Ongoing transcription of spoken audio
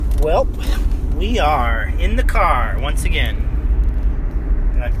Well, we are in the car once again.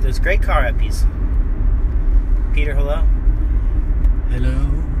 Those great car uppies. Peter, hello.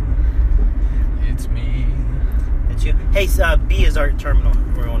 Hello. It's me. It's you. Hey, B is our terminal.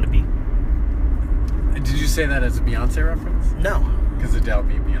 We're going to B. Did you say that as a Beyonce reference? No. Because Adele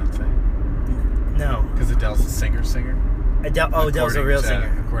beat Beyonce. No. Because Adele's a singer. Adele. Oh, Adele's a real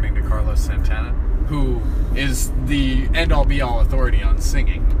singer. According to Carlos Santana, who is the end-all be-all authority on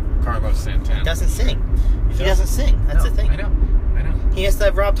singing. Carlos Santana. He doesn't sing. He doesn't sing. That's the thing. I know. He has to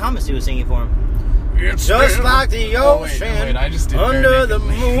have Rob Thomas do a singing for him. It's just been... like the ocean. Wait, I just did under the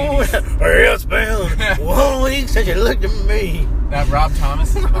moon. It's been 1 week since you looked at me. That Rob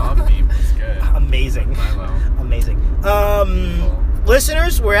Thomas' mom meme was good. Amazing. Milo. Amazing. Cool.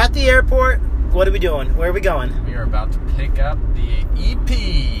 Listeners, we're at the airport. What are we doing? Where are we going? We are about to pick up the EP,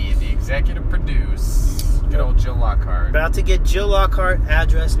 the executive produce. Good old Jill Lockhart. About to get Jill Lockhart,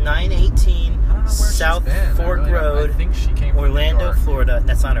 address 918 South Fork Road, I think she came Orlando, Florida.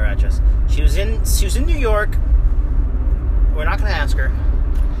 That's not her address. She was in New York. We're not going to ask her.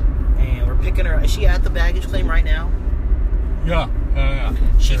 And we're picking her. Is she at the baggage claim right now? Yeah.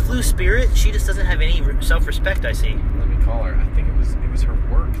 She flew Spirit. She just doesn't have any self-respect, I see. Let me call her. I think it was her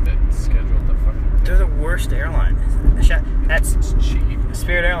work that scheduled the fucking... They're the worst airline. That's cheap.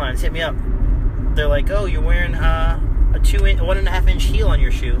 Spirit Airlines. Hit me up. They're like, oh, you're wearing a 1.5 inch heel on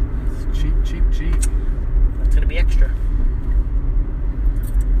your shoe. Cheap. That's gonna be extra.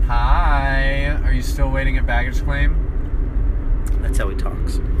 Hi. Are you still waiting at baggage claim? That's how he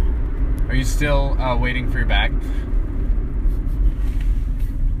talks. Are you still waiting for your bag?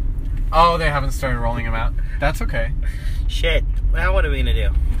 Oh, they haven't started rolling them out. That's okay. Shit. Now what are we gonna do?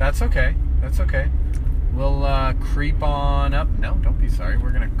 That's okay. We'll creep on up. No, don't be sorry.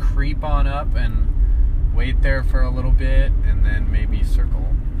 We're gonna creep on up and wait there for a little bit, and then maybe circle.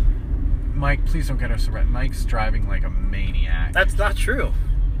 Mike, please don't get us arrested. Mike's driving like a maniac. That's not true.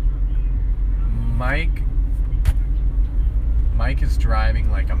 Mike is driving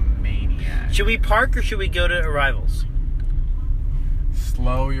like a maniac. Should we park or should we go to arrivals?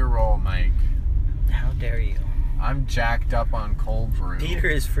 Slow your roll, Mike. How dare you? I'm jacked up on cold brew. Peter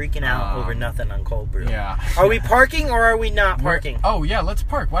is freaking out over nothing on cold brew. Yeah. Are we parking or are we not parking? Oh, yeah, let's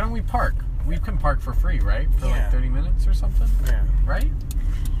park. Why don't we park? We can park for free, right? For like 30 minutes or something? Yeah. Right?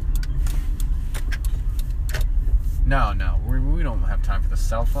 No. We don't have time for the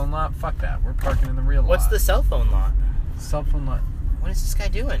cell phone lot. Fuck that. We're parking in the real lot. What's the cell phone lot? Cell phone lot. What is this guy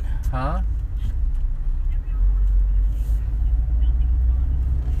doing? Huh?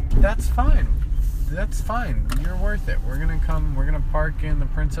 That's fine. You're worth it. We're gonna park in the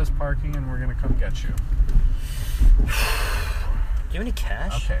Princess parking and we're gonna come get you. Do you have any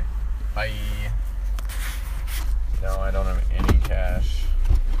cash? Okay. Bye. No, I don't have any cash.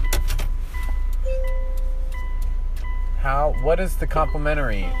 What is the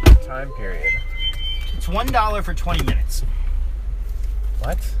complimentary time period? It's $1 for 20 minutes.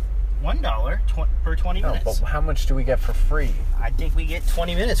 What? $1 per 20 minutes. No, but how much do we get for free? I think we get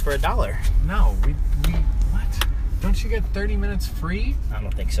 20 minutes for $1. No, we what? Don't you get 30 minutes free? I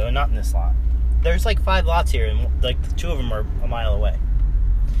don't think so. Not in this lot. There's like 5 lots here, and like 2 of them are a mile away.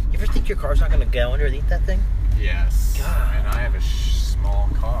 You ever think your car's not going to go underneath that thing? Yes. God. And I have a small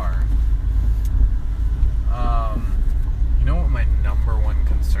car. You know what my number one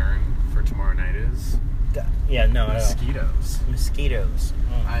concern for tomorrow night is? Yeah, no. Mosquitoes. Mosquitoes.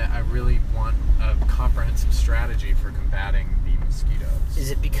 I really want a comprehensive strategy for combating the mosquitoes. Is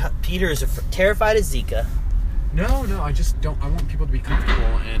it because Peter is terrified of Zika? No, I just don't. I want people to be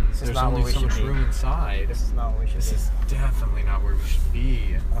comfortable, and there's only so much room inside. This is not where we should be. This is definitely not where we should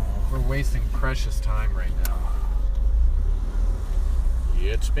be. Oh. We're wasting precious time right now.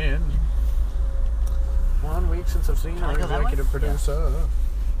 It's been 1 week since I've seen our executive producer. Yeah.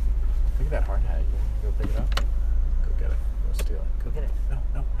 Look at that hard hat. You want to go pick it up? Go get it. Go steal it. Go get it.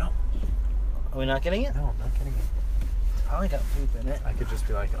 No. Are we not getting it? No, I'm not getting it. It's probably got poop in it. I could just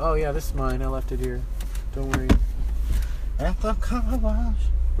be like, oh yeah, this is mine. I left it here. Don't worry. At the car wash.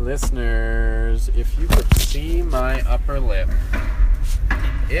 Listeners, if you could see my upper lip,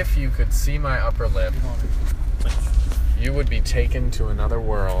 you would be taken to another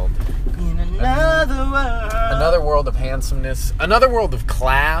world. In another world. Another world of handsomeness. Another world of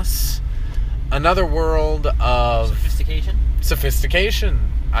class. Another world of...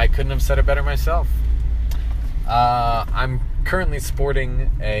 Sophistication. I couldn't have said it better myself. I'm currently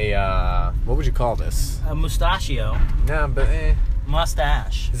sporting a... what would you call this? A mustachio. No, but...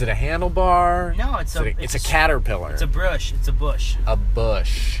 Mustache. Is it a handlebar? No, it's a caterpillar. It's a brush. It's a bush. A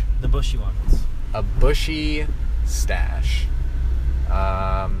bush. The bushy ones. A bushy stash.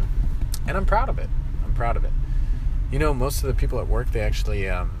 And I'm proud of it. You know, most of the people at work, they actually,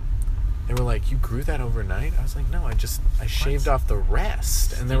 they were like, you grew that overnight? I was like, no, I shaved off the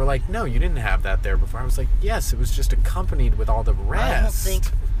rest. And they were like, no, you didn't have that there before. I was like, yes, it was just accompanied with all the rest.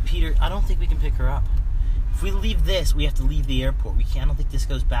 I don't think we can pick her up. If we leave this, we have to leave the airport. I don't think this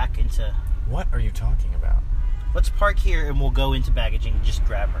goes back into... What are you talking about? Let's park here and we'll go into baggage and just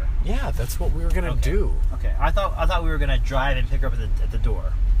grab her. Yeah, that's what we were going to do. Okay, I thought we were going to drive and pick her up at the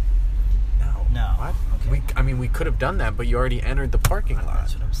door. No. What? Okay. We could have done that, but you already entered the parking lot.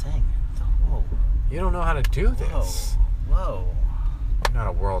 That's what I'm saying. Whoa. You don't know how to do this. Whoa. You're not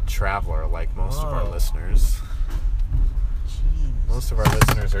a world traveler like most of our listeners. Jeez. Most of our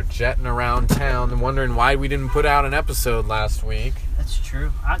listeners are jetting around town and wondering why we didn't put out an episode last week. That's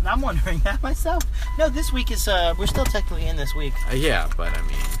true. I'm wondering that myself. No, this week is, we're still technically in this week. Yeah, but I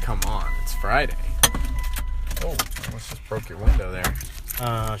mean, come on. It's Friday. Oh, almost just broke your window there.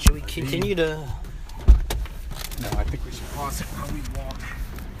 Should we continue to... No, I think we should pause it while we walk.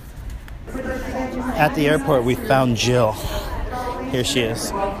 At the airport, we found Jill. Here she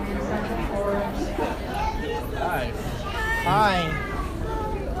is. Hi.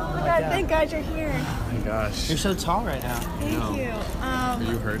 Oh my god, thank God you're here. Oh my gosh. You're so tall right now. Thank you. Are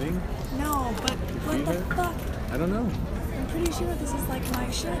you hurting? No, but what the fuck? I don't know. I'm pretty sure this is like my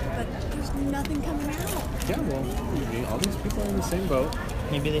ship, but there's nothing coming out. Yeah, well, all these people are in the same boat.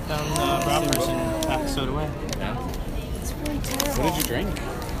 Maybe they found robbers and packed stowed away. Yeah. It's really terrible. What did you drink? I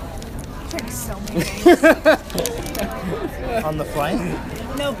drank so many things. On the flight?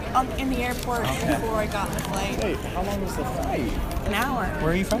 No, in the airport before I got on the flight. Wait, how long was the flight? An hour.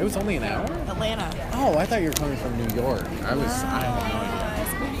 Where are you It from? was only an hour? Atlanta. Oh, I thought you were coming from New York. I have no idea. I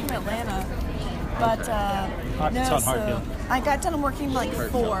was coming from Atlanta. But, It's on Hartfield. I got done working like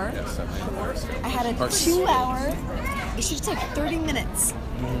 4. Yes, I had a 2-hour. It should take 30 minutes.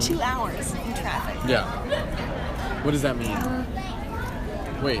 2 hours in traffic. Yeah. What does that mean?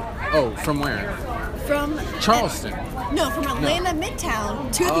 Wait. Oh, from where? From Charleston. No, from Atlanta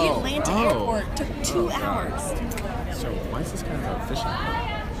Midtown to the Atlanta airport took 2 hours. So why is this kind of a fishing boat?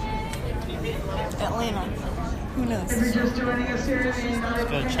 Atlanta. Who knows? Just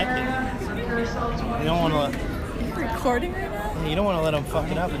gotta check it. You don't want Recording right now? to. You don't want to let them fuck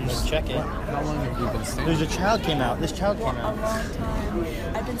it up and then check it. How long have you been staying? There's a child came out. This child came A out. long time.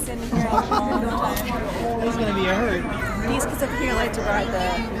 I've been standing here a long time. He's gonna be hurt. These kids up here like to ride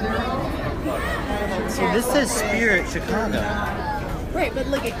So this says Spirit Chicago. Right, but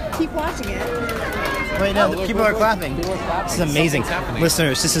look, keep watching it. Wait, no, look, people look, are clapping. People are clapping. This is amazing. Something's happening.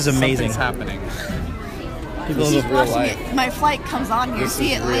 Listeners, this is amazing. Something's happening. People This is look real Watching life. it. My flight comes on here. This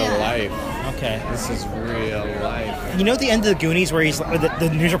See is it real land. life. Okay. This is real life. You know at the end of the Goonies where the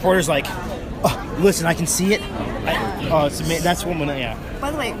news reporter's like, oh, listen, I can see it. It's amazing. That's one. Yeah.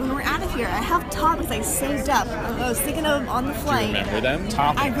 By the way, when we're out of here, I have topics I saved up. I was thinking of them on the flight. Remember them?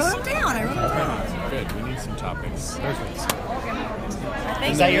 I wrote them down. Good. We need some topics. Perfect.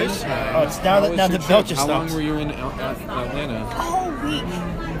 Thank Is that you. yours? Oh, it's now How that was the your belt trip? just How long stopped. were you in Atlanta? A whole week.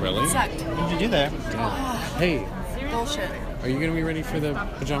 Really? Sucked. What did you do there? Hey, Bullshit. are you gonna be ready for the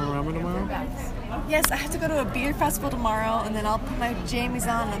pajama ramen tomorrow? Yes, I have to go to a beer festival tomorrow, and then I'll put my jammies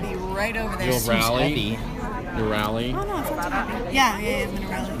on and I'll be right over there. You'll Seems rally. heavy. Your rally. Oh no, it's not too heavy. Yeah, I'm gonna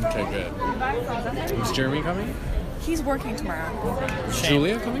rally. Okay, good. Is Jeremy coming? He's working tomorrow. Is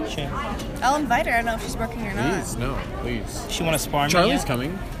Julia coming? Shame. I'll invite her. I don't know if she's working or not. Please, no, please. She want to spar me? Charlie's yet?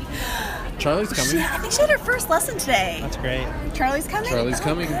 coming. Charlie's coming. I think she had her first lesson today. That's great. Charlie's coming? Charlie's Oh,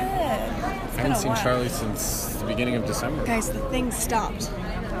 coming. Good. I haven't seen Charlie since the beginning of December. Guys, the thing stopped.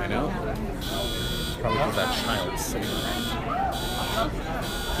 I know. Probably because that child's sick.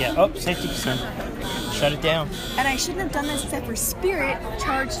 Yeah. Oh, safety concern. Shut it down. And I shouldn't have done this except for Spirit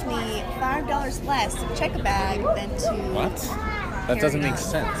charged me $5 less to check a bag than to... What? That doesn't Carry make on.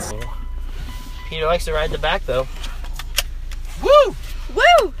 sense. Peter likes to ride the back though. Woo!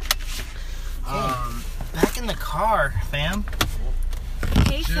 Woo! Back in the car, fam.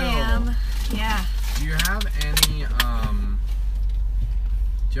 Hey, Jill. fam. Yeah. Do you have any,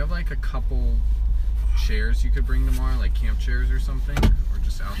 do you have like a couple chairs you could bring tomorrow, like camp chairs or something? Or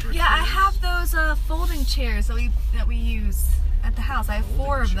just outdoor Yeah, I chairs? have those folding chairs that we use at the house. I have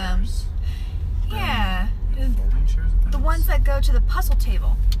 4 of them. Chairs. Yeah, Folding chairs at the house? ones that go to the puzzle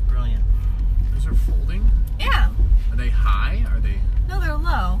table. Brilliant. Those are folding? Yeah, Are they high? Are they... no, they're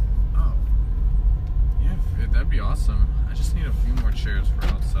low. Oh. Yeah, that'd be awesome. I just need a few more chairs for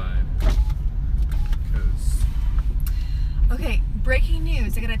outside. Because... Okay, breaking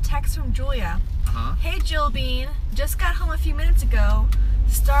news. I got a text from Julia. Uh-huh. Hey, Jill Bean, just got home a few minutes ago.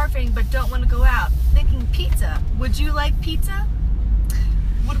 Starving but don't want to go out. Thinking pizza. Would you like pizza?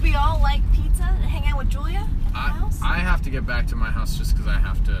 Would we all like with Julia at the house? I have to get back to my house just because I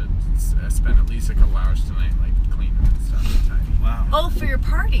have to spend at least a couple hours tonight, like cleaning and stuff and tidying. Wow. Oh, for your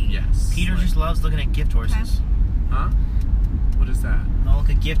party? Yes. Peter like- just loves looking at gift horses. Huh? What is that? Oh, look,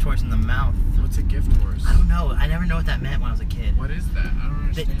 a gift horse in the mouth. What's a gift horse? I don't know. I never know what that meant when I was a kid. What is that? I don't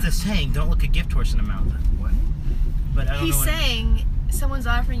understand. It's a saying, don't look a gift horse in the mouth. What? But I don't He's know what it- saying someone's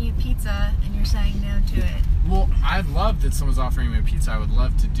offering you pizza and you're saying no to it. Well, I'd love that someone's offering me a pizza. I would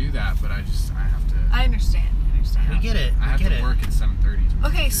love to do that, but I have to. I understand. We get it. I We have get to it. work at 7:30.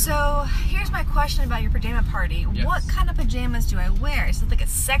 Okay, so here's my question about your pajama party. Yes. What kind of pajamas do I wear? Is it like a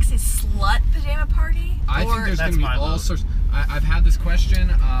sexy slut pajama party? I think there's That's going to be my all vote. sorts. I've had this question.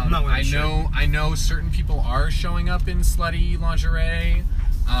 not wearing a shirt. I know certain people are showing up in slutty lingerie.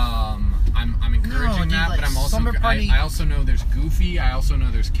 I'm encouraging dude, that, like but I'm also slumber party- I also know there's goofy. I also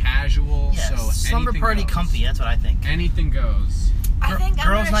know there's casual. Yes, So slumber anything party goes. comfy. That's what I think. Anything goes. I think I'm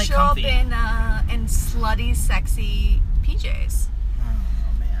girls' gonna night show comfy. up in slutty, sexy PJs.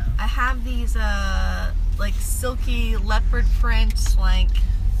 Oh man. I have these like silky leopard print, like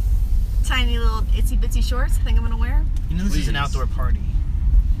tiny little itsy bitsy shorts. I think I'm gonna wear. You know this is an Please. outdoor party.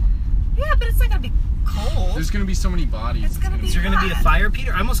 Yeah, but it's not gonna be cold. There's going to be so many bodies. It's gonna be Is there going to be a hot. fire,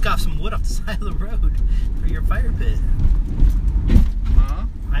 Peter? I almost got some wood off the side of the road for your fire pit. Huh?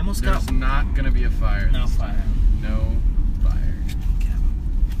 I almost got There's not going to be a fire. no this fire. time. No fire. Okay.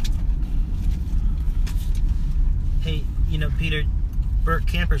 Hey, you know, Peter, Burt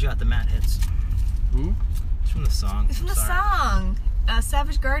Camper's got the mat hits. Who? It's from the song. It's from I'm the sorry. song,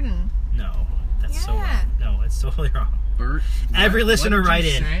 Savage Garden. No, that's so Yeah. wrong. No, it's totally wrong. Bert? Every listener what did write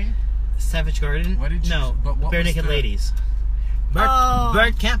you in. Say? Savage Garden? What did you- No, but what Bare was Naked the- Ladies. Burt, Oh.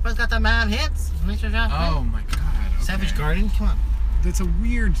 Burt Camper's got the mat hits. Oh my god. Okay. Savage Garden? Come on. That's a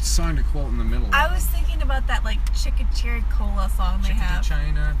weird song to quote in the middle. I was thinking about that like Chicka Cherry Cola song they have.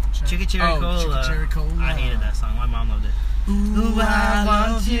 China. Chicka Cherry Cola. Chicka Cherry Cola. I hated that song. My mom loved it. Ooh, I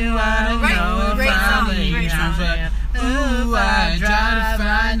want you, I don't Great- know great if I song, believe great you, song. but ooh, I try to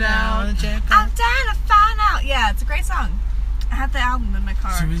find out. I'm trying to find out. Yeah, it's a great song. I have the album in my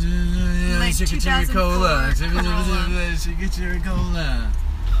car. Like Chicka Cherry 2004 Cola. Corolla. Chicka Cherry Cola.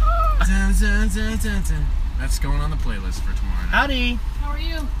 Dun, dun, dun, dun, dun. That's going on the playlist for tomorrow night. Howdy. How are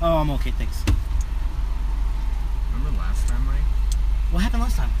you? Oh, I'm okay, thanks. Remember last time, Mike, What happened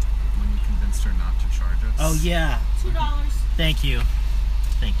last time? when you convinced her not to charge us? Oh, yeah. $2. Thank you.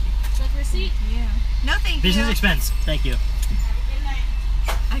 Thank you. Check receipt. Yeah. No, thank Business you. expense. Thank you. Good night.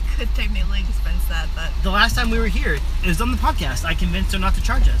 I could technically expense that, but The last time we were here, it was on the podcast. I convinced her not to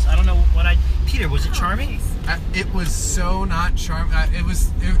charge us. I don't know what I... Peter, was it charming? It was so not charming.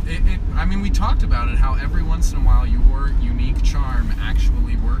 I mean, we talked about it, how every once in a while your unique charm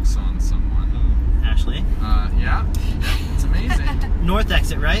actually works on someone. Ashley. Yeah, it's amazing. North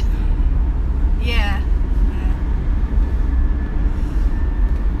exit, right? yeah.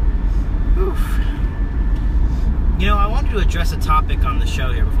 Oof. You know, I wanted to address a topic on the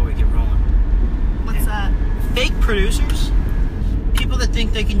show here before we get rolling. What's that? Fake producers? People that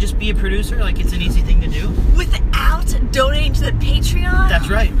think they can just be a producer, like it's an easy thing to do. Without donating to the Patreon? That's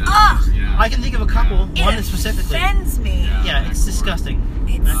right. Ugh! Yeah. I can think of a couple, It one specifically. offends me. Yeah, it's disgusting.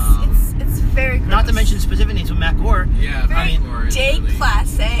 It's very gross. Not to mention specific names with Matt Gore. Yeah, very Matt is day really,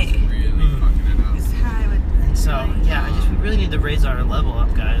 class A. really fucking it up. Is how I would. So, yeah, we really need to raise our level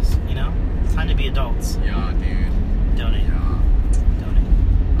up, guys. You know? It's time to be adults. Yeah, dude. Donate. Yeah. Donate.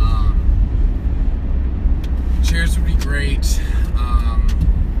 Chairs would be great.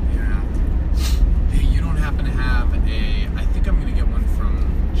 Yeah. Hey, you don't happen to have I think I'm gonna get one from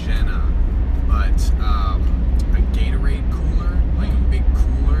Jenna, but a Gatorade cooler, like a big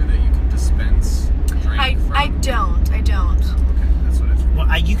cooler that you can dispense a drink from. I don't. Okay, that's what I think.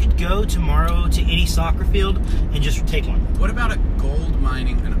 Well, you could go tomorrow to any soccer field and just take one. What about an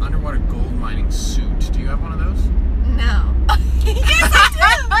underwater gold mining suit? Do you have one of those? No. Yes,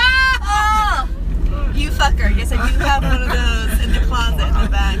 I do! Oh! You fucker. Yes, I do have one of those in the closet in the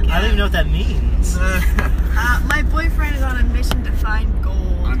back. I don't even know what that means. My boyfriend is on a mission to find gold.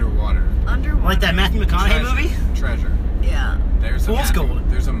 Underwater. Underwater. Like that Matthew McConaughey movie? Treasure. Yeah. There's a Fool's Matthew, Gold.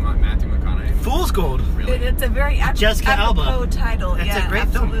 There's a Matthew McConaughey. Fool's Gold. Really? It's a very Jessica Alba. apropos title. It's yeah, a great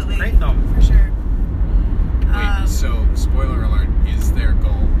absolutely. film. Great film. For sure. Wait, so spoiler alert, is there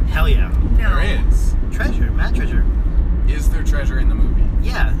gold? Hell yeah. No. There is. Treasure. Matt Treasure. Is there treasure in the movie?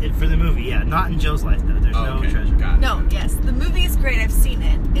 Yeah, for the movie, yeah. Not in Joe's life, though. There's no okay. treasure. Got it. No, yes, the movie is great. I've seen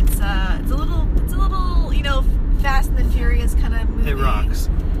it. It's a little, you know, Fast and the Furious kind of movie. It rocks.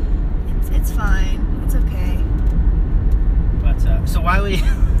 It's fine. It's okay. But, so why would you...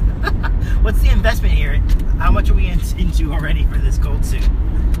 What's the investment here? How much are we into already for this gold suit?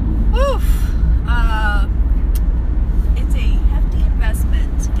 Oof.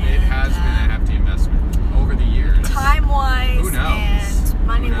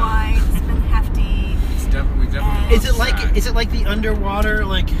 underwater,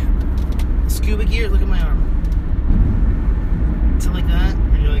 like, scuba gear. Look at my arm. Something like that?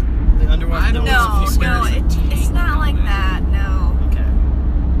 And you're like, the underwater... I don't No, know. it's not like that. No. Okay.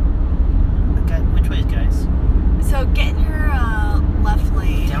 Okay, which way, guys? So get in your left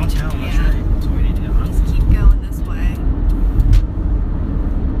lane. Downtown, that's Yeah. right. That's where we need to go, huh? Just keep going this way.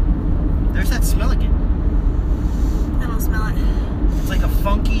 There's that smell again. I don't smell it. It's like a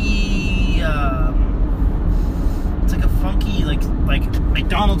funky, like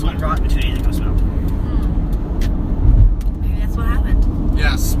McDonald's went rotten 2 days ago smell. Maybe that's what happened.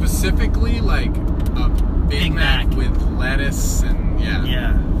 Yeah, specifically like a Big Mac Mac. with lettuce and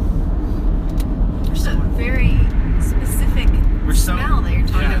Yeah. There's a very specific We're so- smell that you're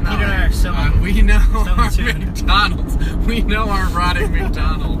talking Yeah, about. Peter and I are so... we know So our tuned. McDonald's. We know our rotting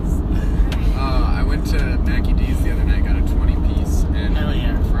McDonald's. I went to Mackie D's the other night, got a 20-piece, and Hell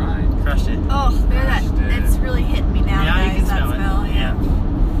yeah. fried. crushed it. Oh, there that. Crushed it. It's really hitting me now, Yeah, guys. you can that smell it. Yeah.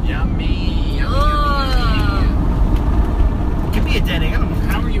 Yummy, yummy, Ugh. It could be a dead animal.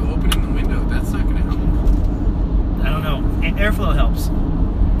 How are you opening the window? That's not going to help. I don't know. Airflow helps.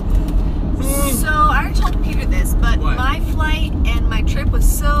 So I already told Peter this, but What? my flight and my trip was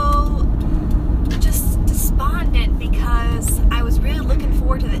so just despondent because I was really looking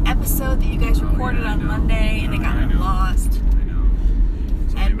forward to the episode that you guys Oh, recorded yeah, I on know. Monday, and it I got know. lost. I know.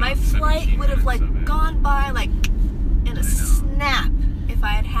 It's only And my about flight 17 would have like minutes of it. gone by like in a snap if I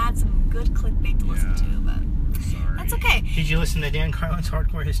had had some good clickbait to listen to. But Sorry. that's okay. Did you listen to Dan Carlin's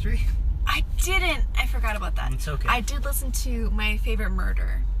Hardcore History? I didn't. I forgot about that. It's okay. I did listen to My Favorite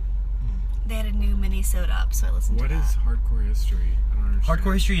Murder. They had a new mini-sode up, so I listened What to that. is hardcore history? I don't understand.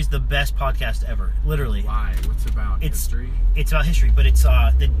 Hardcore History is the best podcast ever. Literally. Why? What's it about? It's- history? It's about history, but it's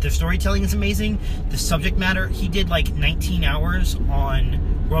the storytelling is amazing. The subject matter, he did like 19 hours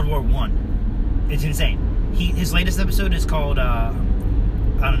on World War One. It's insane. His latest episode is called I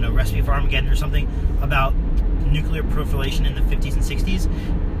don't know, Recipe for Armageddon or something, about nuclear proliferation in the 50s and 60s,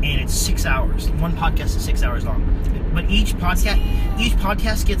 and it's 6 hours. One podcast is 6 hours long, but each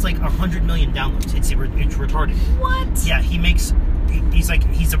podcast gets like 100 million downloads. It's retarded. What? Yeah, he was like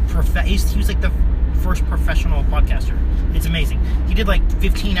the first professional podcaster. It's amazing. He did like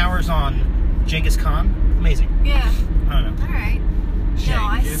 15 hours on Genghis Khan. Amazing. Yeah. I don't know. All right. No,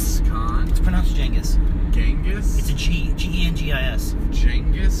 Genghis Khan? It's pronounced Genghis. Genghis? It's a G-E-N-G-I-S.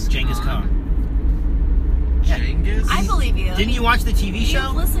 Genghis Genghis Khan. Yeah. Genghis? I believe you. Didn't you watch the TV show?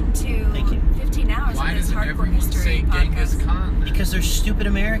 You've listened to Thank you. 15 hours Why of this doesn't hardcore everyone history say Genghis podcast. Khan then? Because they're stupid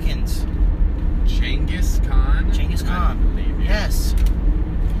Americans. Genghis Khan? Genghis I Khan. don't believe you. Yes.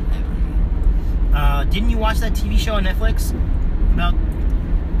 Didn't you watch that TV show on Netflix about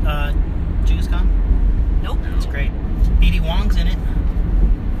Genghis Khan? Nope. It's great. B.D. Wong's in it.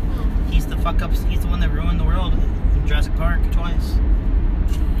 He's the fuck up. He's the one that ruined the world in Jurassic Park twice.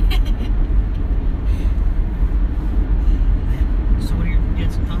 So what are you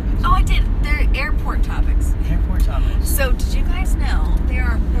had some topics? Oh, I did. They're airport topics. Airport topics. So, did you guys know there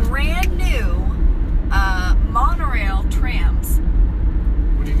are brand new monorail trams?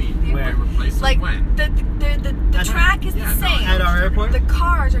 What do you mean? Where? They replaced them Like when? the track is Yeah, the no, same. At our airport? The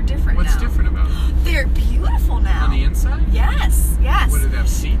cars are different What's now. different about them? They're beautiful now. On the inside? Yes, yes. What, do they have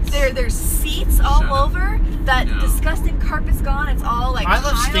seats? There's seats all Shut up. over. That No. disgusting carpet's gone. It's all like I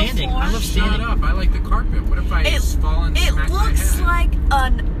love tile standing. floor. I love Shut standing. up. I like the carpet. What if I fall and It smack my looks head? like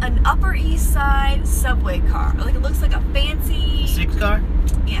an Upper East Side subway car. Like it looks like a fancy. Six car?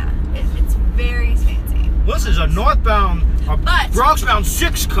 Yeah, it's very fancy. This is a northbound, But- Bronxbound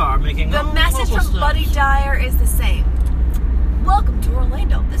 6 car making The all message local from stops. Buddy Dyer is the same. Welcome to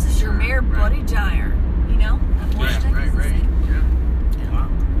Orlando. This is your Sure, mayor, right. Buddy Dyer. You know? That Right, hashtag right, is the right. same. Yeah. Wow.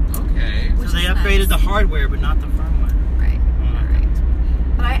 Okay. Which So they is upgraded nice. the hardware, but not the firmware. Right, Mm. right.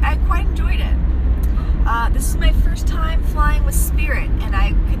 But I quite enjoyed it. This is my first time flying with Spirit, and I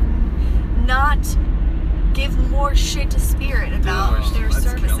could not give more shit to Spirit about Oh, their let's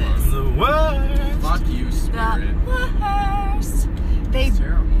kill services. them. The worst. Fuck you, Spirit. The worst. That's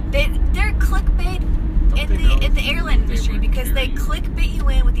terrible. They're clickbait Don't they know in the airline they industry would because they carry- clickbait you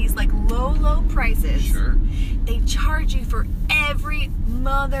in with these like low prices. Sure. They charge you for every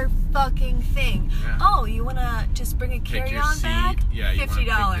motherfucking thing. Yeah. Oh, you wanna just bring a Pick your carry-on seat. bag? Yeah, you wanna pick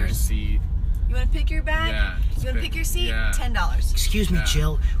your $50. seat. You wanna pick your bag? Yeah, You wanna pick your seat? yeah. $10. Excuse me, Yeah.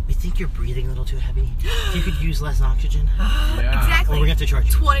 Jill. We think you're breathing a little too heavy. If you could use less oxygen. Yeah. Exactly. Or we're gonna have to charge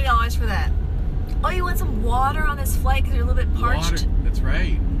you. $20 for that. Oh, you want some water on this flight because you're a little bit parched? Water. That's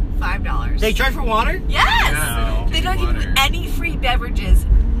right. $5. They charge for water? Yes! Yeah, They don't give you water. any free beverages.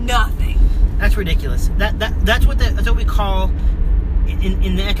 Nothing. That's ridiculous. That's what we call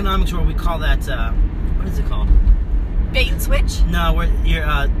in the economics world. We call that what is it called? Bait and switch? No,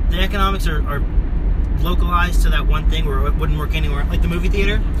 the economics are localized to that one thing where it wouldn't work anywhere, like the movie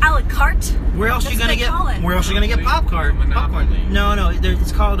theater. A la carte? Where else are you gonna get? Where else are you gonna get Monopoly. popcorn? No,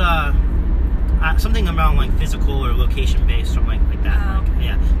 it's called something about like physical or location based, something like that. Oh. Like,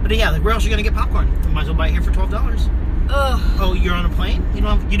 yeah, but yeah, like where else are you gonna get popcorn? You might as well buy it here for $12. Ugh. Oh, you're on a plane?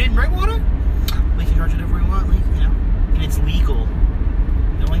 You didn't bring water? We can charge whatever we want, like, and it's legal.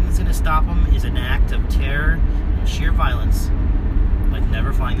 The only thing that's gonna stop them is an act of terror and sheer violence, like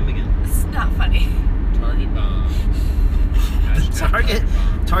never flying them again. It's not funny. Target bomb.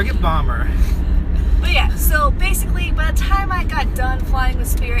 Target bomber. But yeah, so basically, by the time I got done flying with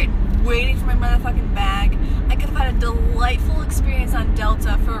Spirit and waiting for my motherfucking bag, I could have had a delightful experience on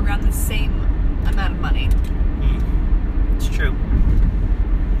Delta for around the same amount of money. It's true.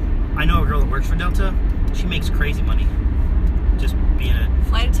 I know a girl that works for Delta. She makes crazy money just being a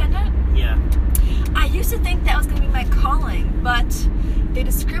Flight attendant? Yeah. I used to think that was going to be my calling, but they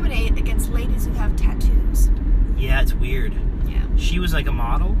discriminate against ladies who have tattoos. Yeah, it's weird. Yeah. She was like a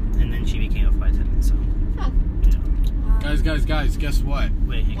model, and then she became a flight attendant. So. Guys, guess what?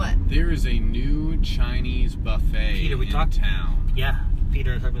 Wait. Hang What? on. There is a new Chinese buffet Peter, we in talked- town. Yeah,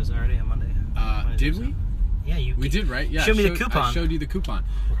 Peter talked about this already on Monday. Did we? Yeah, We did, right? Yeah. Show me the coupon. I showed you the coupon.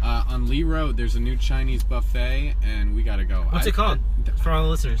 On Lee Road, there's a new Chinese buffet, and we gotta go. What's it called? For all the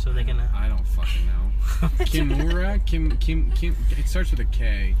listeners, so they can. I don't fucking know. Kimura? Kim. It starts with a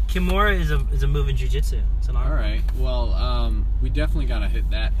K. Kimura is a move in jiu-jitsu. It's an art. All right. Well, we definitely gotta hit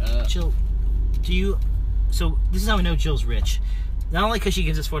that up. Jill, so this is how we know Jill's rich. Not only because she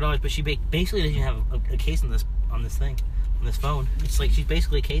gives us $4, but she basically doesn't have a case on this thing, on this phone. It's like she's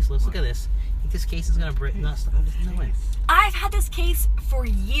basically caseless. Look at this. You think this case is gonna break? No way. I've had this case for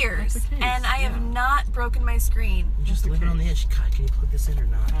years, and I have not broken my screen. I'm just living on the edge. God, can you plug this in or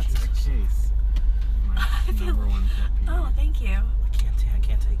not? That's the case. My number one pet peeve. Oh, thank you. I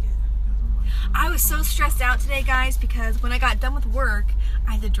can't take it. I was so stressed out today, guys, because when I got done with work,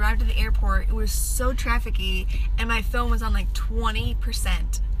 I had to drive to the airport. It was so trafficy, and my phone was on like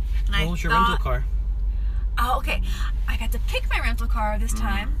 20%. And What was your rental car? Oh, okay. I got to pick my rental car this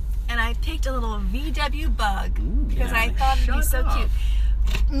time, and I picked a little VW Bug because I thought it'd be so cute.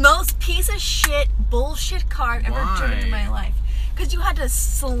 Most piece of shit, bullshit car I've ever driven in my life. Because you had to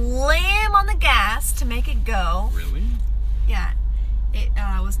slam on the gas to make it go. Really? Yeah. It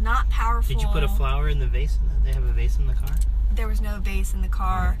was not powerful. Did you put a flower in the vase? They have a vase in the car? There was no vase in the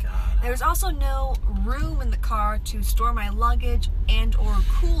car. Oh my God. There was also no room in the car to store my luggage and or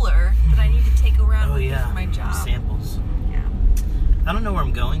cooler that I need to take around with me for my job. Samples. Yeah. I don't know where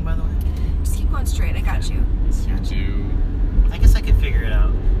I'm going, by the way. Just keep going straight. I got you. I guess I could figure it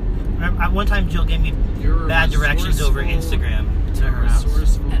out. At one time, Jill gave me bad directions over Instagram to her house.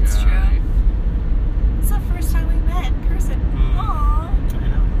 That's true. It's the first time we met in person. Aww. I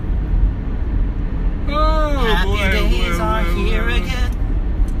know. Happy days are here again.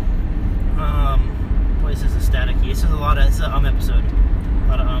 Boy, this is a staticky. This is this is an episode. A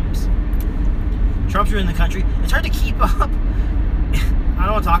lot of ums. Trump's ruining the country. It's hard to keep up. I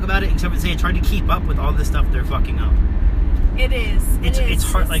don't want to talk about it except to say it's hard to keep up with all this stuff they're fucking up. It is. It's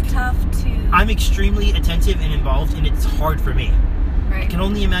hard. It's tough to. I'm extremely attentive and involved, and it's hard for me. Right. I can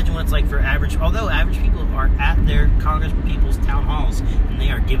only imagine what it's like for average. Although average people are at their Congress people's town halls, and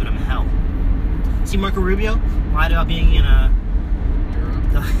they are giving them hell. See, Marco Rubio lied about being in a.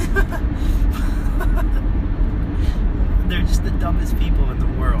 They're just the dumbest people in the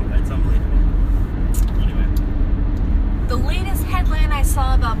world. That's unbelievable. Anyway. The latest headline I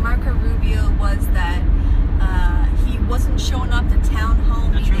saw about Marco Rubio was that he wasn't showing up to town hall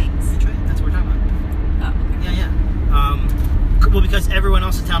meetings. That's right. That's what we're talking about. Oh, okay. Yeah. Well, because everyone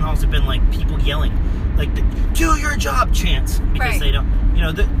else at town halls have been like people yelling, like the "Do your job" chants, because they don't. You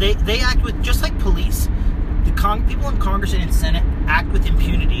know, they act with just like police. The people in Congress and in Senate act with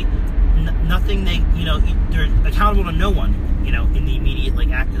impunity. Nothing they're accountable to no one. You know, in the immediate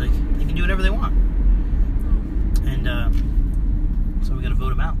act, they can do whatever they want. And so we got to vote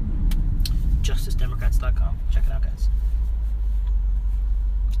them out. JusticeDemocrats.com. Check it out, guys.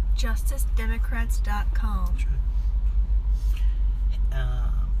 JusticeDemocrats.com.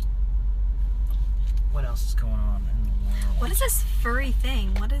 What else is going on in the world? What is this furry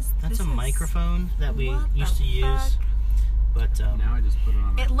thing? What is That's this? a microphone that we What used to the use. fuck? But Now I just put it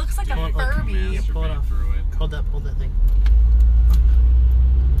on. It looks like a Furby. pull it off. Hold that thing.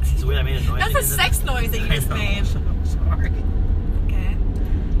 It's weird. I made a noise. That's a sex noise that you just made. Sorry. Okay.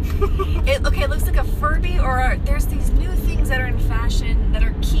 It looks like a Furby, or there's these new things that are in fashion that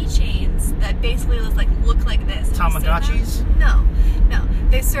are keychains that basically look like this. Have you seen them? Tamagotchis? No.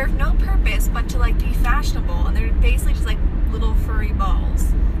 they serve no purpose but to like be fashionable, and they're basically just like little furry balls.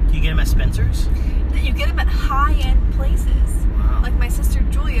 Do you get them at Spencer's? You get them at high-end places. Wow. Like my sister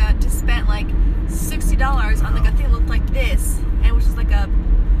Julia just spent like $60 on like a thing that looked like this, and which is like a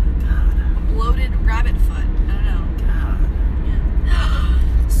bloated rabbit foot. I don't know. God.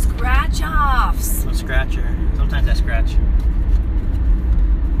 Yeah. Scratch offs. No scratcher. Sometimes I scratch. I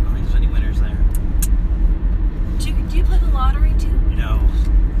don't think there's any winners there. Do you play the lottery too? No,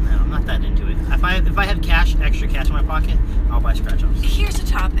 I'm not that into it. If I have extra cash in my pocket, I'll buy scratch offs. Here's the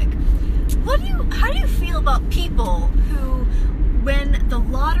topic. How do you feel about people who, when the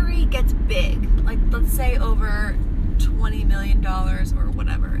lottery gets big, like let's say over $20 million or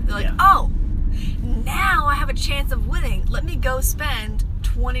whatever, they're like, Yeah. oh, now I have a chance of winning. Let me go spend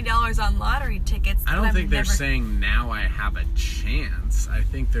 $20 on lottery tickets. I don't think they're saying now I have a chance. I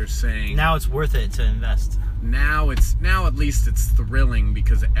think they're saying Now it's worth it to invest. now at least it's thrilling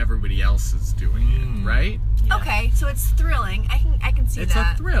because everybody else is doing it, right? Yeah. Okay, so it's thrilling. I can see It's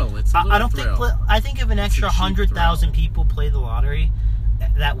that. a thrill. It's a little I don't thrill. think. I think if an extra cheap 100,000 thrill. people play the lottery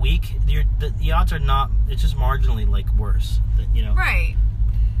that week, the odds are not. It's just marginally like worse. You know. Right.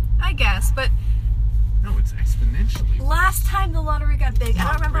 I guess, but No, it's exponentially. last time the lottery got big, I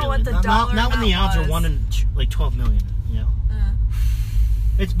don't remember Really. what the dollar Not when the odds amount are 1 was. in like 12 million. You know.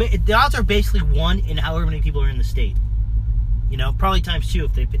 The odds are basically 1 in however many people are in the state. You know, probably times 2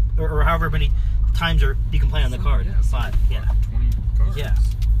 if they or however many times you can play on the card. Yeah, 5. Yeah. 20 cards. Yeah.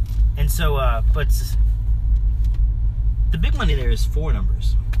 And so, but the big money there is 4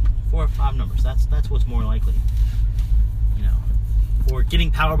 numbers, 4 or 5 numbers. That's what's more likely, you know, or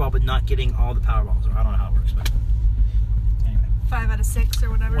getting Powerball but not getting all the Powerballs. Or I don't know how it works, but anyway. 5 out of 6 or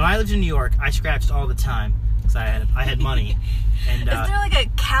whatever. When I lived in New York, I scratched all the time because I had money, and Is there like a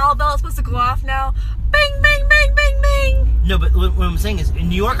cowbell that's supposed to go off now? Bing, bing, bing, bing, bing. no, but what I'm saying is in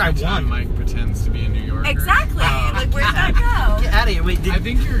New York I Every time won. Mike pretends to be a New Yorker. Exactly. Like, where'd that go? Get out of here! Wait, I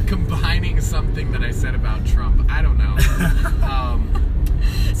think you're combining something that I said about Trump. I don't know.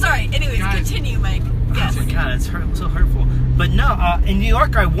 Sorry. Anyways, Guys. continue, Mike. Yes. oh my God, it's so hurtful. But no, in New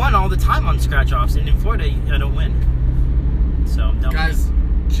York I won all the time on scratch offs, and in Florida I don't win. So I'm done. Guys,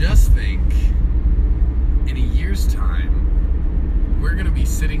 just think, in a year's time, we're going to be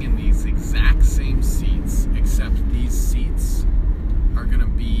sitting in these exact same seats, except these seats are going to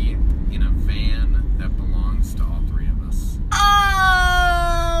be in a van that belongs to all 3 of us.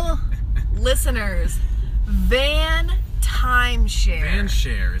 Oh, listeners, van timeshare. Van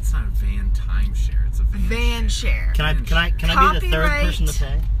share. It's not a van timeshare. It's a van share. Van share. Can I be the third Copyright. person to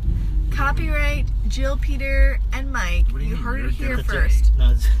pay? Copyright Jill, Peter, and Mike. What do you You mean? heard You're it here the first.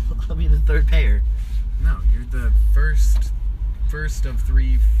 No, I'll be the third payer. No, you're the first of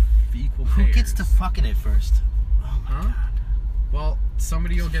 3 equal payers. Who gets to fucking it first? Oh my Huh? God. Well,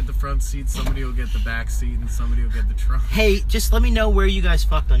 somebody will get the front seat, somebody will get the back seat, and somebody will get the trunk. Hey, just let me know where you guys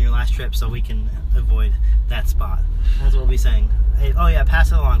fucked on your last trip so we can avoid that spot. That's what we'll be saying. Hey, oh yeah,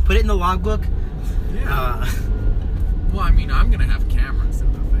 pass it along. Put it in the logbook. Yeah. Well, I mean, I'm going to have cameras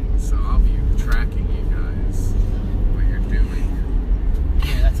in the thing, so I'll be tracking you guys, what you're doing.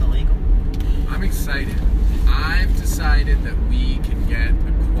 Yeah, that's illegal. I'm excited. I've decided that we can get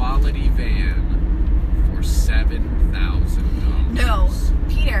a quality van for $7,000. No,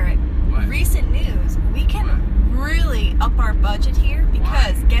 Peter. What? Recent news. We can What? really up our budget here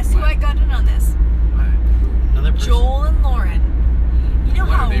because Why? guess who What? I got in on this? What? Another person. Joel and Lauren. You know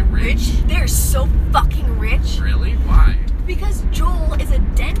What, how are they rich? They're so fucking rich Really? Why? because Joel is a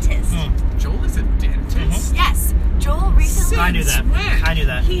dentist. Joel is a dentist? Yes, Joel recently. I knew that. When? I knew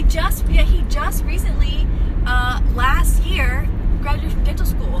that. He just recently, last year, graduated from dental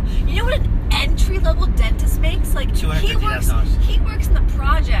school. You know what an entry-level dentist makes? Like he $250,000. works in the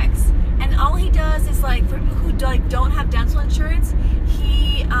projects, and all he does is like for people who don't have dental insurance,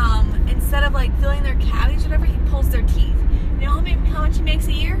 he instead of like filling their cavities or whatever, he pulls their teeth. You know how much he makes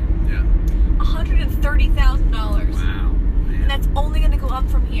a year? Yeah. $130,000. Wow. Man, And that's only going to go up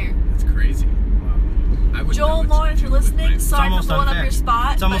from here. that's crazy. I wouldn't know Joel what to Lauren, if do you're with listening, my- sorry for almost blowing up unfair. your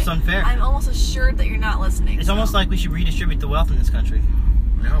spot. It's almost but unfair. I'm almost assured that you're not listening. It's so. almost like we should redistribute the wealth in this country.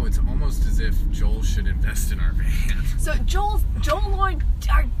 No, it's almost as if Joel should invest in our van. So Joel and Lauren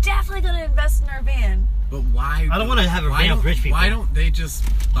are definitely going to invest in our van But why? I don't wanna have a why van don't- with rich people. Why don't they just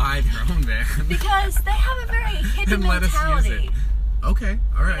buy their own van because they have a very hippie and let us use mentality. it? Okay,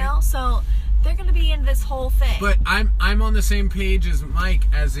 all right. You know, so they're going to be in this whole thing. But I'm on the same page as Mike,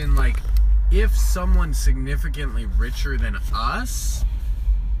 as in like, if someone significantly richer than us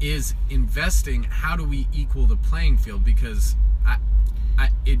is investing, how do we equal the playing field? Because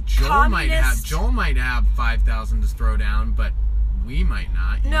Joel might have $5,000 to throw down, but We might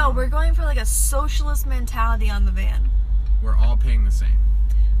not. you No, know? we're going for like a socialist mentality on the van. We're all paying the same.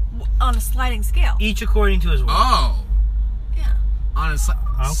 On a sliding scale. Each according to his will. Oh, Yeah. honestly.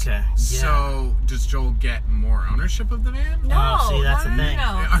 Okay. Yeah. So does Joel get more ownership of the van? No. Oh, see, that's no, the no, thing. No,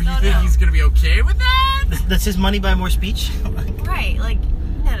 Are no, you think no. he's gonna be okay with that? That's his money by more speech? Right, like,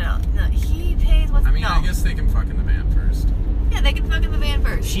 no. He pays what's... I mean, no. I guess they can fuck in the van first. Yeah, they can fuck in the van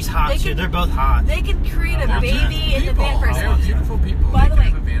first. She's hot They too. can- They're both hot. They can create a They're baby in the People. van first. They're beautiful people. By They the can way,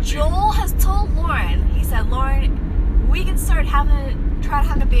 have a van Joel has told Lauren, he said, Lauren, we can try to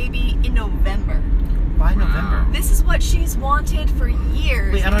have a baby in November. Why Wow. November? This is what she's wanted for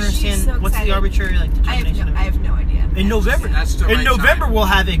years. Wait, I don't and she's understand. so What's the excited. arbitrary determination of I have no idea. In November. That's the in right November, time. we'll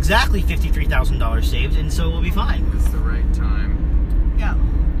have exactly $53,000 saved, and so we'll be fine. It's the right time. Yeah.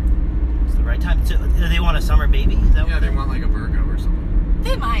 It's the right time. So, they want a summer baby? Is that Yeah, what they want like a Virgo or something.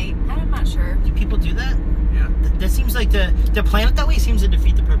 They might. I'm not sure. Do people do that? Yeah. That seems like to plan it that way seems to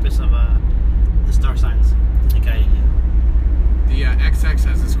defeat the purpose of the star signs. I think The XX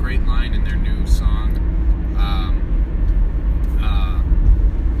has this great line in their new song,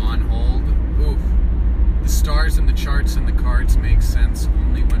 On Hold. Oof. The stars and the charts and the cards make sense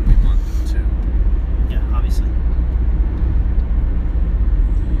only when we want them to. Yeah, obviously.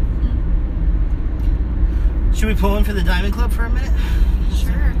 Should we pull in for the Diamond Club for a minute?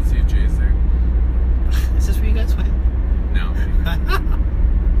 Sure. See if Jay's there. Is this where you guys went? No.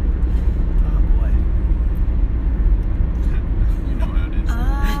 Oh boy. You know how it is.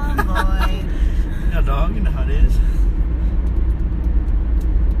 Oh, boy. Yeah, dog, you know how it is.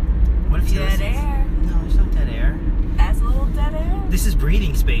 What if he Dead listens? air. No, there's no dead air. That's a little dead air. This is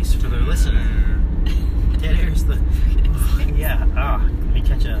breathing space for their listener. Dead air is the. Yeah. Let me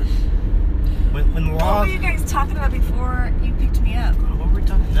catch a. When the What law. were you guys talking about before you picked me up? What were we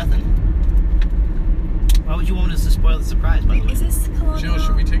talking? Nothing. Why would you want us to spoil the surprise? By the Wait, way. is this Colonial? Jill,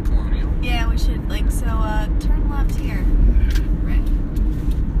 should we take Colonial? Yeah, we should. Turn left here. Right.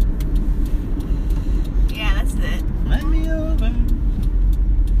 Yeah, that's it. Let me over.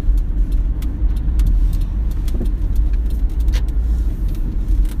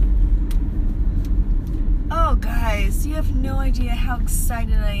 Oh, guys, you have no idea how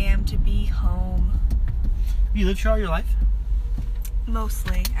excited I am to be home. You lived here all your life?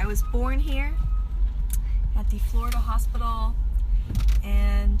 Mostly. I was born here at the Florida hospital,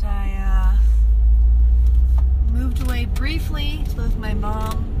 and I moved away briefly to live with my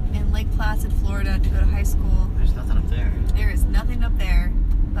mom in Lake Placid, Florida to go to high school. There's nothing up there. There is nothing up there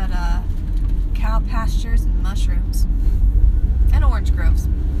but cow pastures and mushrooms and orange groves.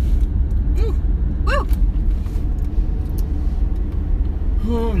 Woo! Woo!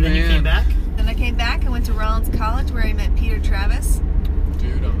 Oh, And then you came back? Then I came back and went to Rollins College where I met Peter Travis.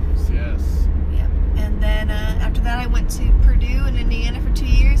 Doodles, yes. Yep. And then after that I went to Purdue in Indiana for 2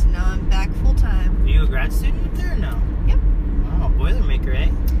 years, and now I'm back full time. Are you a grad student up there or no? Yep. Oh, Boilermaker, eh?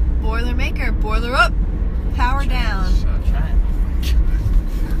 Boilermaker, boiler up, power down. Try it.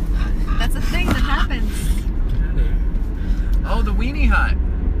 That's a thing that happens. Oh, the Weenie Hut.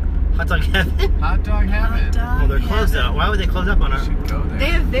 Hot dog heaven? Hot dog heaven. Hot dog Well, they're closed heaven. out. Why would they close up on We our... should go there. They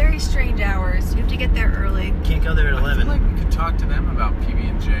have very strange hours. You have to get there early. Can't go there at I feel 11. like we could talk to them about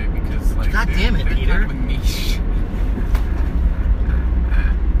PB&J because, like, God they're, damn it, they're Peter. kind of a niche.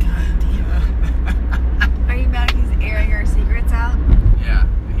 Are you mad he's airing our secrets out? Yeah,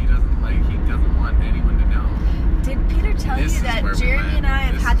 he doesn't want anyone to know. Did Peter tell This you is that where we Jeremy met. and I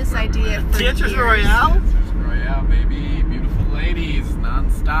have This had is this where we idea met. for Dancers years? Royale? Dancers Royale, baby. Beautiful ladies,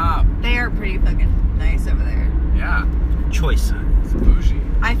 non-stop. They are pretty fucking nice over there. Yeah, Choice. it's bougie.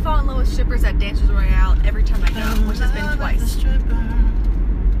 I fall in love with strippers at Dancers Royale every time I go, which has been twice.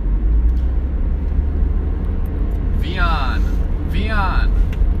 Vion.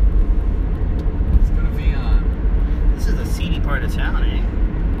 Let's go to Vion. This is the seedy part of town,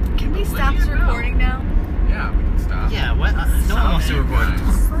 eh? Can we stop this recording now? Yeah, we can stop. Yeah, what? No one wants to record.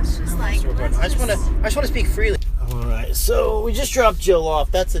 Let's just I just want to speak freely. All right, so we just dropped Jill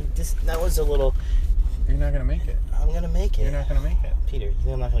off. That was a little. You're not gonna make it. I'm gonna make it. You're not gonna make it. Peter, you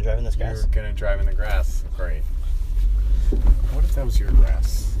think I'm not gonna drive in this grass? You're gonna drive in the grass. Great. What if that was your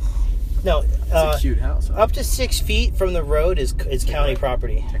grass? No. It's a cute house. Huh? Up to 6 feet from the road is county right.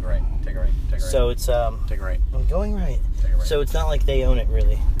 property. Take a right. Take a right. Take a right. So it's Take a right. I'm going right. Take a right. So it's not like they own it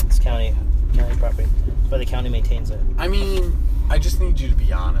really. It's county property, but the county maintains it. I mean, I just need you to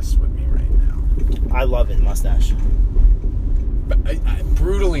be honest with me right now. I love it, mustache. But I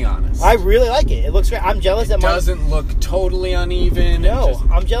brutally honest. I really like it. It looks great. I'm jealous It that mine doesn't look totally uneven. No,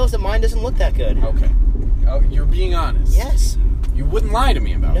 I'm jealous that mine doesn't look that good. Okay. Oh, you're being honest. Yes. You wouldn't lie to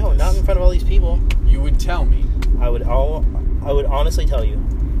me about No, this. not in front of all these people. You would tell me. I would all. I would honestly tell you.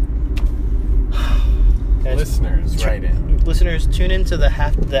 Guys, Listeners, write in. Listeners, tune into the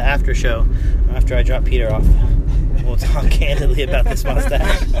after show after I drop Peter off. We'll talk candidly about this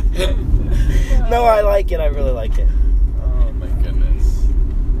mustache. No, I like it. I really like it. Oh my goodness.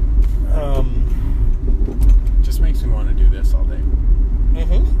 Just makes me want to do this all day.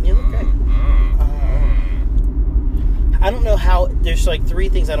 You look great. I don't know how. There's like 3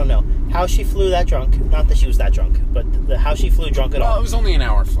 things I don't know. How she flew that drunk. Not that she was that drunk, but how she flew drunk at all. Well, it was only an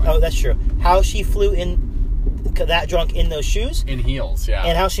hour flight. Oh, that's true. How she flew that drunk in those shoes. In heels, yeah.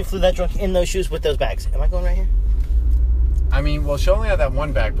 And how she flew that drunk in those shoes with those bags. Am I going right here? I mean, well, she only had that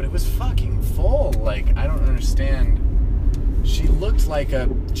one bag, but it was fucking full. Like, I don't understand. She looked like a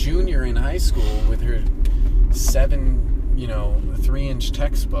junior in high school with her 7, 3-inch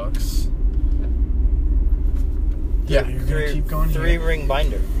textbooks. Yeah, you're gonna keep going here. 3-ring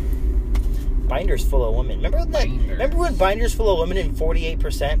binder. Binder's full of women. Remember when Binder's full of women and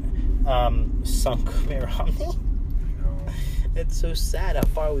 48% sunk Mitt Romney? No. It's so sad how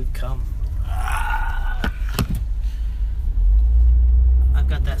far we've come. I've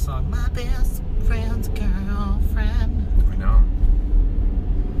got that song, My Best Friend's Girlfriend. I know.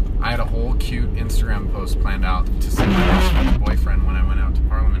 I had a whole cute Instagram post planned out to send my boyfriend when I went out to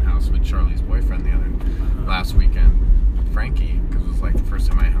Parliament House with Charlie's boyfriend last weekend, Frankie, because it was like the first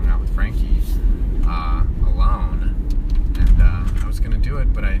time I hung out with Frankie alone, and I was gonna do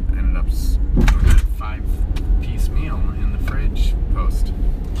it, but I ended up doing that 5-piece meal in the fridge post.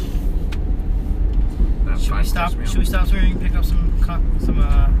 Should we stop so we can pick up some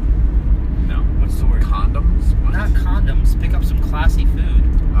no. What's the word? Condoms? What? Not condoms. Pick up some classy food.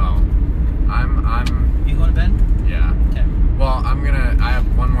 Oh. I'm You going to bed? yeah. Okay. Well, I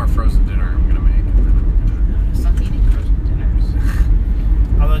have one more frozen dinner I'm gonna make, and then I'm gonna Stop eating frozen dinners.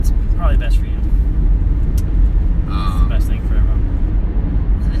 Although it's probably best for you. It's the best thing for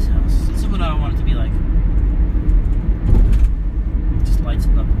everyone. Look at this house. This is what I want it to be like. Just lights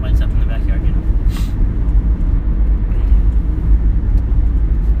up in the backyard,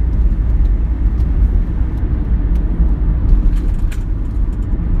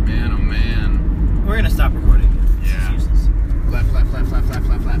 Man, oh man. We're gonna stop recording. This Yeah. is useless. Left.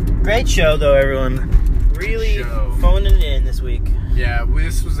 Great show, though, everyone. Really show. phoning it in this week. Yeah,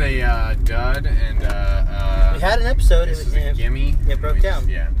 this was a dud, and We had an episode. this was a gimme. It broke down.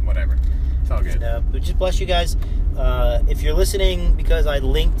 Yeah, whatever. It's all good. We just bless you guys. If you're listening because I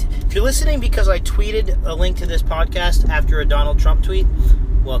tweeted a link to this podcast after a Donald Trump tweet,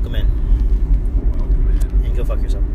 welcome in. Welcome in. And go fuck yourself.